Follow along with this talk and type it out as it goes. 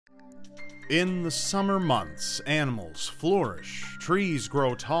In the summer months, animals flourish, trees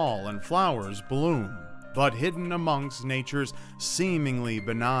grow tall, and flowers bloom. But hidden amongst nature's seemingly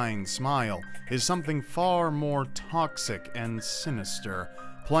benign smile is something far more toxic and sinister.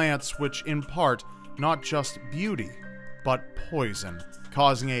 Plants which impart not just beauty, but poison,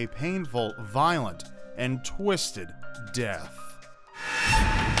 causing a painful, violent, and twisted death.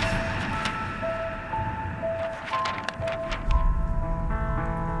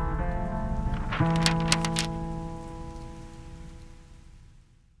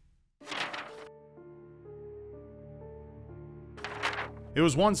 It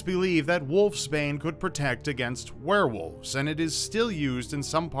was once believed that wolfsbane could protect against werewolves, and it is still used in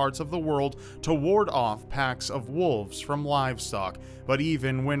some parts of the world to ward off packs of wolves from livestock. But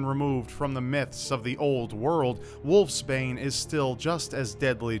even when removed from the myths of the old world, wolfsbane is still just as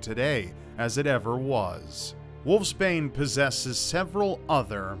deadly today as it ever was. Wolfsbane possesses several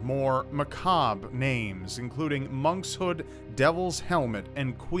other, more macabre names, including monkshood, devil's helmet,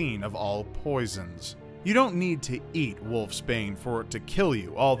 and queen of all poisons. You don't need to eat wolfsbane for it to kill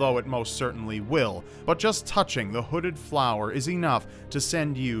you, although it most certainly will, but just touching the hooded flower is enough to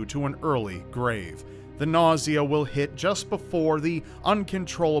send you to an early grave. The nausea will hit just before the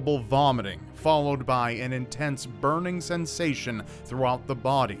uncontrollable vomiting, followed by an intense burning sensation throughout the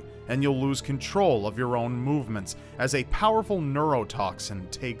body, and you'll lose control of your own movements as a powerful neurotoxin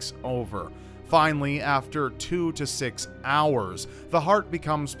takes over. Finally, after 2 to 6 hours, the heart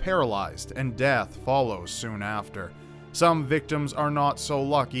becomes paralyzed and death follows soon after. Some victims are not so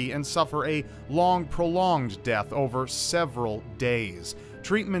lucky and suffer a long, prolonged death over several days.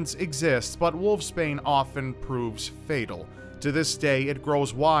 Treatments exist, but wolfsbane often proves fatal. To this day, it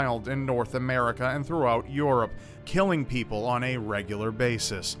grows wild in North America and throughout Europe, killing people on a regular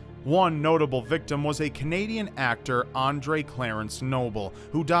basis. One notable victim was a Canadian actor, Andre Clarence Noble,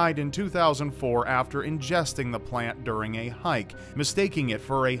 who died in 2004 after ingesting the plant during a hike, mistaking it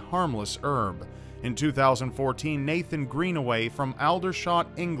for a harmless herb. In 2014, Nathan Greenaway from Aldershot,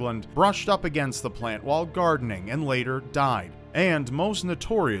 England, brushed up against the plant while gardening and later died. And most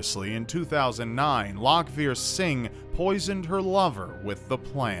notoriously, in 2009, Lakhvir Singh poisoned her lover with the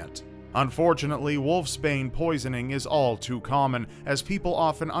plant. Unfortunately, wolfsbane poisoning is all too common, as people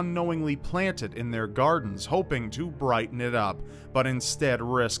often unknowingly plant it in their gardens, hoping to brighten it up, but instead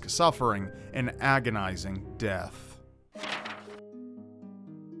risk suffering an agonizing death.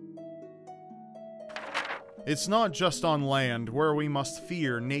 It's not just on land where we must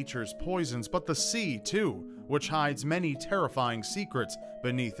fear nature's poisons, but the sea too, which hides many terrifying secrets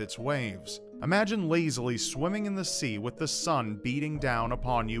beneath its waves. Imagine lazily swimming in the sea with the sun beating down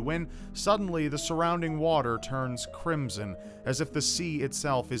upon you when suddenly the surrounding water turns crimson, as if the sea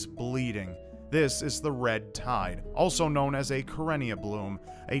itself is bleeding. This is the red tide, also known as a Karenia bloom,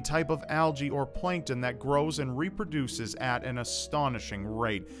 a type of algae or plankton that grows and reproduces at an astonishing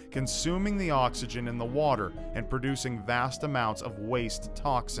rate, consuming the oxygen in the water and producing vast amounts of waste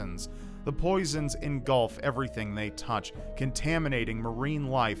toxins. The poisons engulf everything they touch, contaminating marine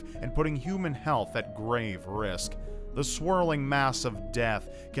life and putting human health at grave risk. The swirling mass of death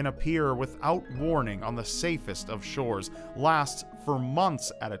can appear without warning on the safest of shores, last for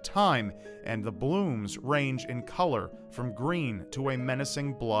months at a time, and the blooms range in color from green to a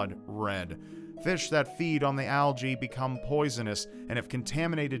menacing blood red. Fish that feed on the algae become poisonous, and if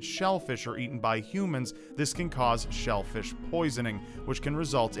contaminated shellfish are eaten by humans, this can cause shellfish poisoning, which can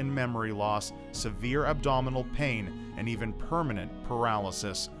result in memory loss, severe abdominal pain, and even permanent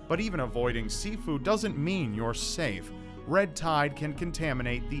paralysis. But even avoiding seafood doesn't mean you're safe. Red tide can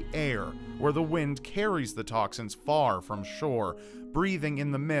contaminate the air, where the wind carries the toxins far from shore. Breathing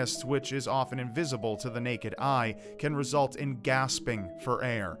in the mist, which is often invisible to the naked eye, can result in gasping for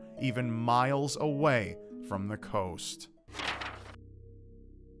air, even miles away from the coast.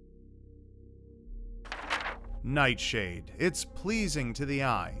 Nightshade. It's pleasing to the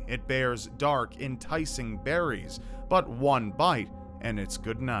eye. It bears dark, enticing berries, but one bite, and it's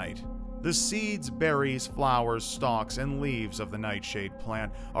good night. The seeds, berries, flowers, stalks, and leaves of the nightshade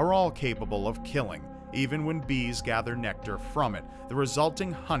plant are all capable of killing. Even when bees gather nectar from it, the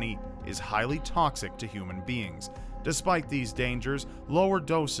resulting honey is highly toxic to human beings. Despite these dangers, lower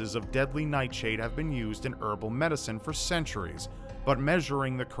doses of deadly nightshade have been used in herbal medicine for centuries. But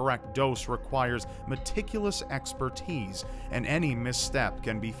measuring the correct dose requires meticulous expertise, and any misstep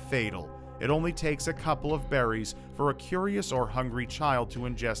can be fatal. It only takes a couple of berries for a curious or hungry child to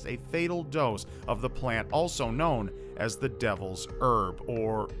ingest a fatal dose of the plant also known as the devil's herb,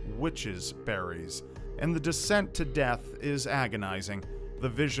 or witch's berries. And the descent to death is agonizing. The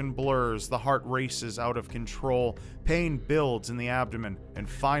vision blurs, the heart races out of control, pain builds in the abdomen, and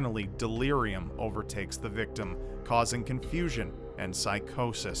finally delirium overtakes the victim, causing confusion and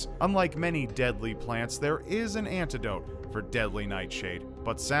psychosis. Unlike many deadly plants, there is an antidote for deadly nightshade,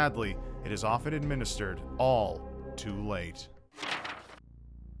 but sadly, it is often administered all too late.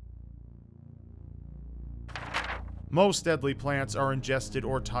 Most deadly plants are ingested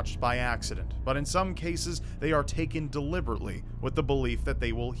or touched by accident, but in some cases they are taken deliberately with the belief that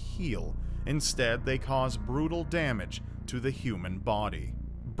they will heal. Instead, they cause brutal damage to the human body.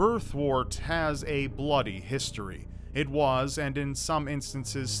 Birthwort has a bloody history. It was, and in some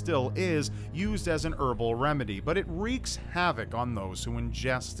instances still is, used as an herbal remedy, but it wreaks havoc on those who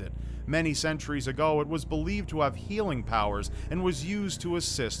ingest it. Many centuries ago, it was believed to have healing powers and was used to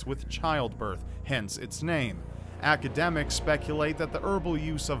assist with childbirth, hence its name. Academics speculate that the herbal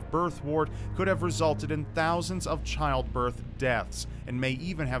use of birthwort could have resulted in thousands of childbirth deaths and may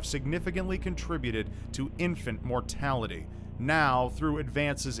even have significantly contributed to infant mortality. Now, through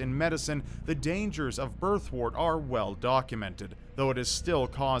advances in medicine, the dangers of birthwort are well documented, though it has still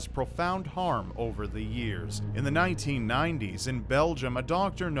caused profound harm over the years. In the 1990s, in Belgium, a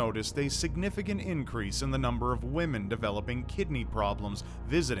doctor noticed a significant increase in the number of women developing kidney problems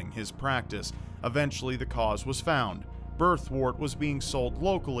visiting his practice. Eventually, the cause was found. Birthwort was being sold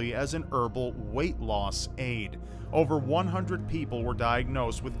locally as an herbal weight loss aid. Over 100 people were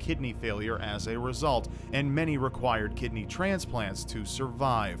diagnosed with kidney failure as a result, and many required kidney transplants to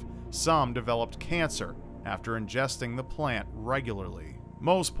survive. Some developed cancer after ingesting the plant regularly.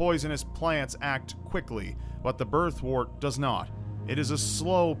 Most poisonous plants act quickly, but the birthwort does not. It is a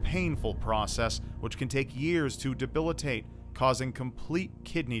slow, painful process which can take years to debilitate, causing complete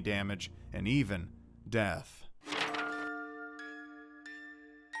kidney damage and even death.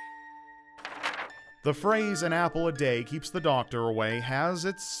 The phrase "an apple a day keeps the doctor away" has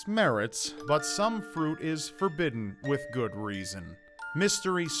its merits, but some fruit is forbidden with good reason.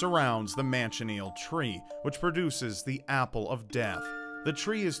 Mystery surrounds the manchineal tree, which produces the apple of death. The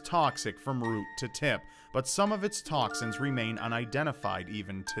tree is toxic from root to tip, but some of its toxins remain unidentified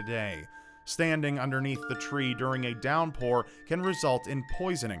even today. Standing underneath the tree during a downpour can result in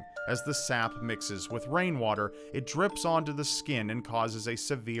poisoning. As the sap mixes with rainwater, it drips onto the skin and causes a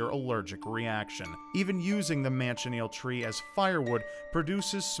severe allergic reaction. Even using the manchineal tree as firewood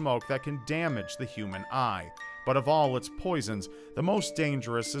produces smoke that can damage the human eye. But of all its poisons, the most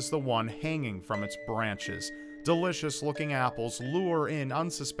dangerous is the one hanging from its branches. Delicious-looking apples lure in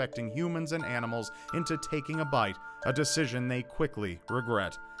unsuspecting humans and animals into taking a bite, a decision they quickly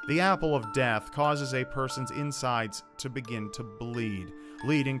regret. The apple of death causes a person's insides to begin to bleed,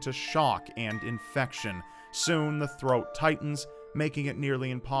 leading to shock and infection. Soon the throat tightens, making it nearly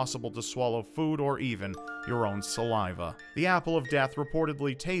impossible to swallow food or even your own saliva. The apple of death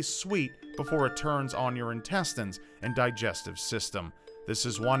reportedly tastes sweet before it turns on your intestines and digestive system. This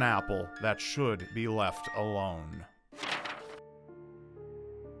is one apple that should be left alone.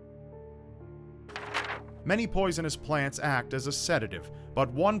 Many poisonous plants act as a sedative,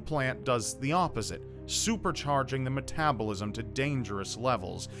 but one plant does the opposite, supercharging the metabolism to dangerous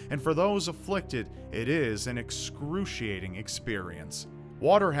levels, and for those afflicted, it is an excruciating experience.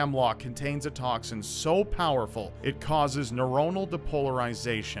 Water hemlock contains a toxin so powerful it causes neuronal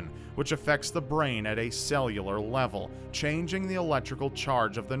depolarization, which affects the brain at a cellular level, changing the electrical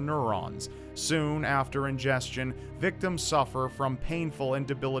charge of the neurons. Soon after ingestion, victims suffer from painful and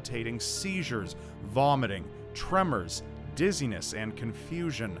debilitating seizures, vomiting, tremors, dizziness, and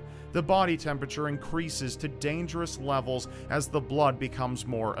confusion. The body temperature increases to dangerous levels as the blood becomes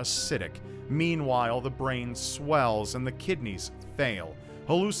more acidic. Meanwhile, the brain swells and the kidneys fail.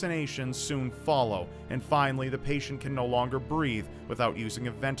 Hallucinations soon follow, and finally the patient can no longer breathe without using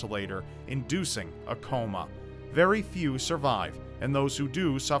a ventilator, inducing a coma. Very few survive, and those who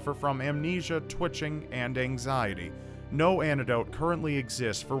do suffer from amnesia, twitching, and anxiety. No antidote currently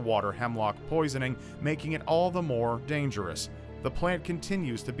exists for water hemlock poisoning, making it all the more dangerous. The plant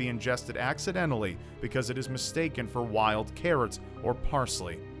continues to be ingested accidentally because it is mistaken for wild carrots or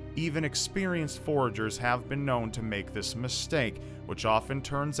parsley. Even experienced foragers have been known to make this mistake, which often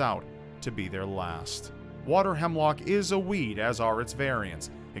turns out to be their last. Water hemlock is a weed, as are its variants.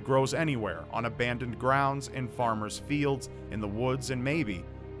 It grows anywhere, on abandoned grounds, in farmers' fields, in the woods, and maybe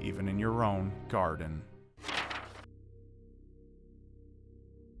even in your own garden.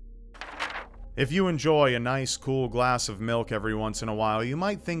 If you enjoy a nice, cool glass of milk every once in a while, you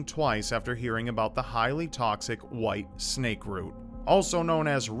might think twice after hearing about the highly toxic white snakeroot. Also known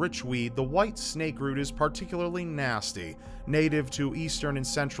as richweed, the white snakeroot is particularly nasty. Native to eastern and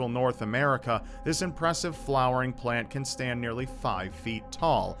central North America, this impressive flowering plant can stand nearly 5 feet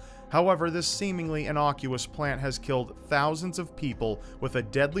tall. However, this seemingly innocuous plant has killed thousands of people with a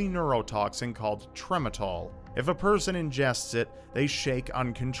deadly neurotoxin called trematol. If a person ingests it, they shake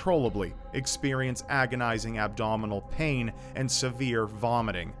uncontrollably, experience agonizing abdominal pain, and severe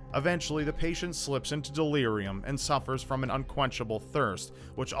vomiting. Eventually, the patient slips into delirium and suffers from an unquenchable thirst,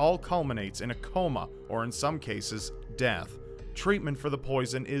 which all culminates in a coma or, in some cases, death. Treatment for the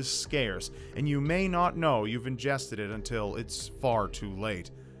poison is scarce, and you may not know you've ingested it until it's far too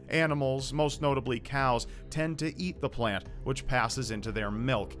late. Animals, most notably cows, tend to eat the plant, which passes into their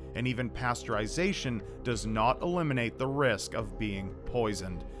milk, and even pasteurization does not eliminate the risk of being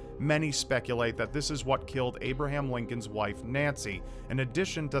poisoned. Many speculate that this is what killed Abraham Lincoln's wife Nancy, in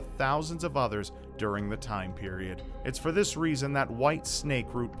addition to thousands of others during the time period. It's for this reason that white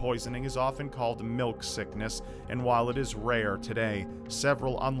snakeroot poisoning is often called milk sickness, and while it is rare today,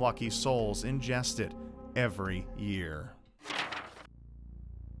 several unlucky souls ingest it every year.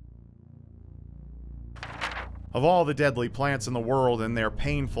 Of all the deadly plants in the world and their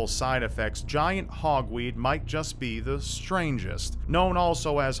painful side effects, giant hogweed might just be the strangest. Known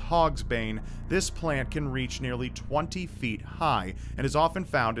also as hogsbane, this plant can reach nearly 20 feet high and is often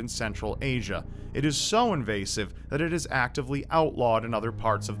found in Central Asia. It is so invasive that it is actively outlawed in other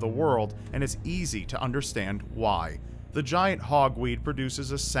parts of the world, and it's easy to understand why. The giant hogweed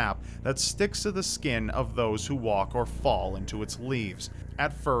produces a sap that sticks to the skin of those who walk or fall into its leaves.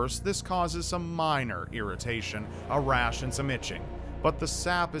 At first, this causes some minor irritation, a rash and some itching, but the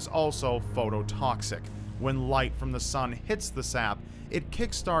sap is also phototoxic. When light from the sun hits the sap, it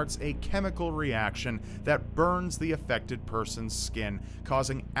kickstarts a chemical reaction that burns the affected person's skin,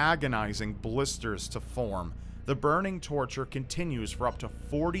 causing agonizing blisters to form. The burning torture continues for up to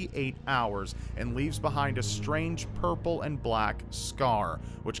 48 hours and leaves behind a strange purple and black scar,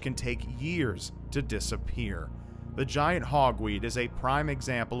 which can take years to disappear. The giant hogweed is a prime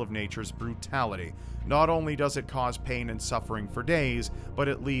example of nature's brutality. Not only does it cause pain and suffering for days, but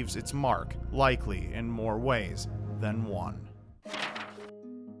it leaves its mark, likely in more ways than one.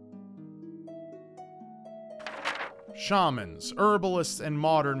 Shamans, herbalists, and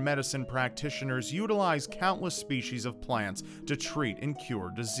modern medicine practitioners utilize countless species of plants to treat and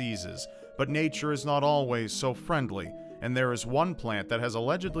cure diseases. But nature is not always so friendly, and there is one plant that has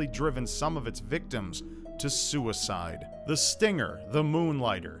allegedly driven some of its victims to suicide. The stinger, the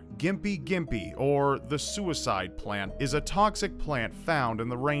moonlighter, gimpy gimpy, or the suicide plant, is a toxic plant found in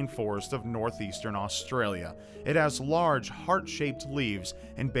the rainforest of northeastern Australia. It has large, heart-shaped leaves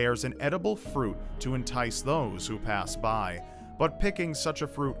and bears an edible fruit to entice those who pass by. But picking such a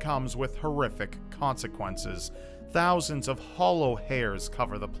fruit comes with horrific consequences. Thousands of hollow hairs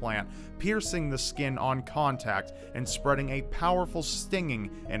cover the plant, piercing the skin on contact and spreading a powerful stinging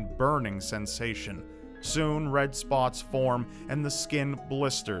and burning sensation. Soon, red spots form and the skin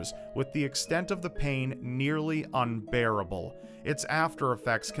blisters, with the extent of the pain nearly unbearable. Its after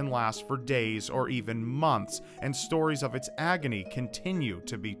effects can last for days or even months, and stories of its agony continue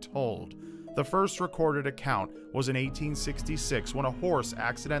to be told. The first recorded account was in 1866 when a horse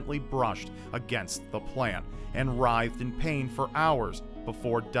accidentally brushed against the plant and writhed in pain for hours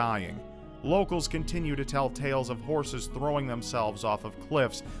before dying. Locals continue to tell tales of horses throwing themselves off of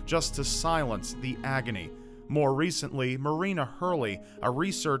cliffs just to silence the agony. More recently, Marina Hurley, a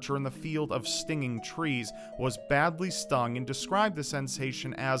researcher in the field of stinging trees, was badly stung and described the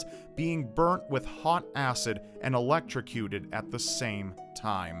sensation as being burnt with hot acid and electrocuted at the same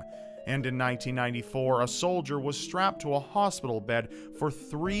time. And in 1994, a soldier was strapped to a hospital bed for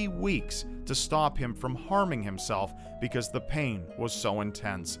 3 weeks to stop him from harming himself because the pain was so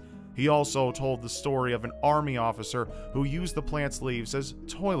intense. He also told the story of an army officer who used the plant's leaves as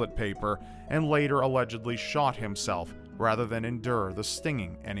toilet paper and later allegedly shot himself rather than endure the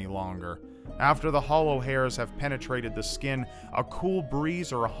stinging any longer. After the hollow hairs have penetrated the skin, a cool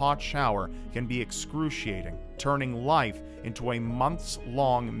breeze or a hot shower can be excruciating, turning life into a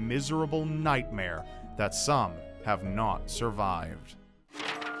months-long miserable nightmare that some have not survived.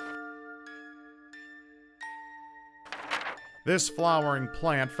 This flowering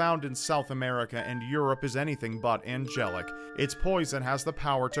plant, found in South America and Europe, is anything but angelic. Its poison has the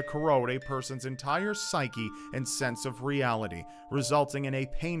power to corrode a person's entire psyche and sense of reality, resulting in a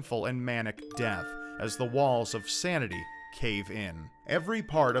painful and manic death, as the walls of sanity cave in. Every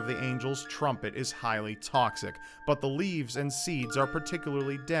part of the angel's trumpet is highly toxic, but the leaves and seeds are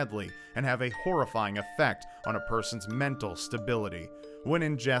particularly deadly and have a horrifying effect on a person's mental stability. When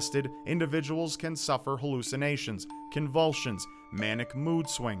ingested, individuals can suffer hallucinations, convulsions, manic mood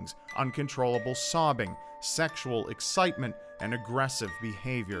swings, uncontrollable sobbing, sexual excitement, and aggressive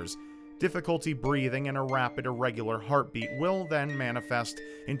behaviors. Difficulty breathing and a rapid, irregular heartbeat will then manifest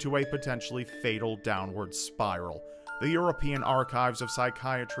into a potentially fatal downward spiral. The European Archives of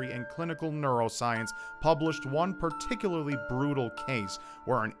Psychiatry and Clinical Neuroscience published one particularly brutal case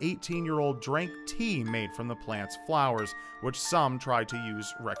where an 18-year-old drank tea made from the plant's flowers, which some tried to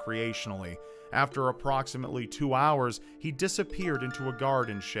use recreationally. After approximately 2 hours, he disappeared into a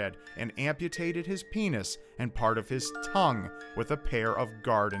garden shed and amputated his penis and part of his tongue with a pair of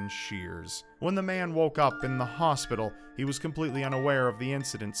garden shears. When the man woke up in the hospital, he was completely unaware of the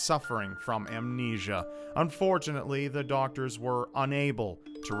incident, suffering from amnesia. Unfortunately, the doctors were unable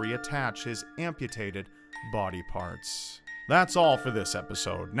to reattach his amputated body parts. That's all for this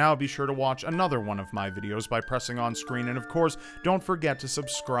episode. Now be sure to watch another one of my videos by pressing on screen, and of course, don't forget to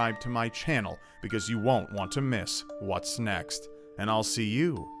subscribe to my channel because you won't want to miss what's next. And I'll see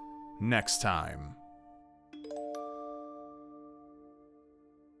you next time.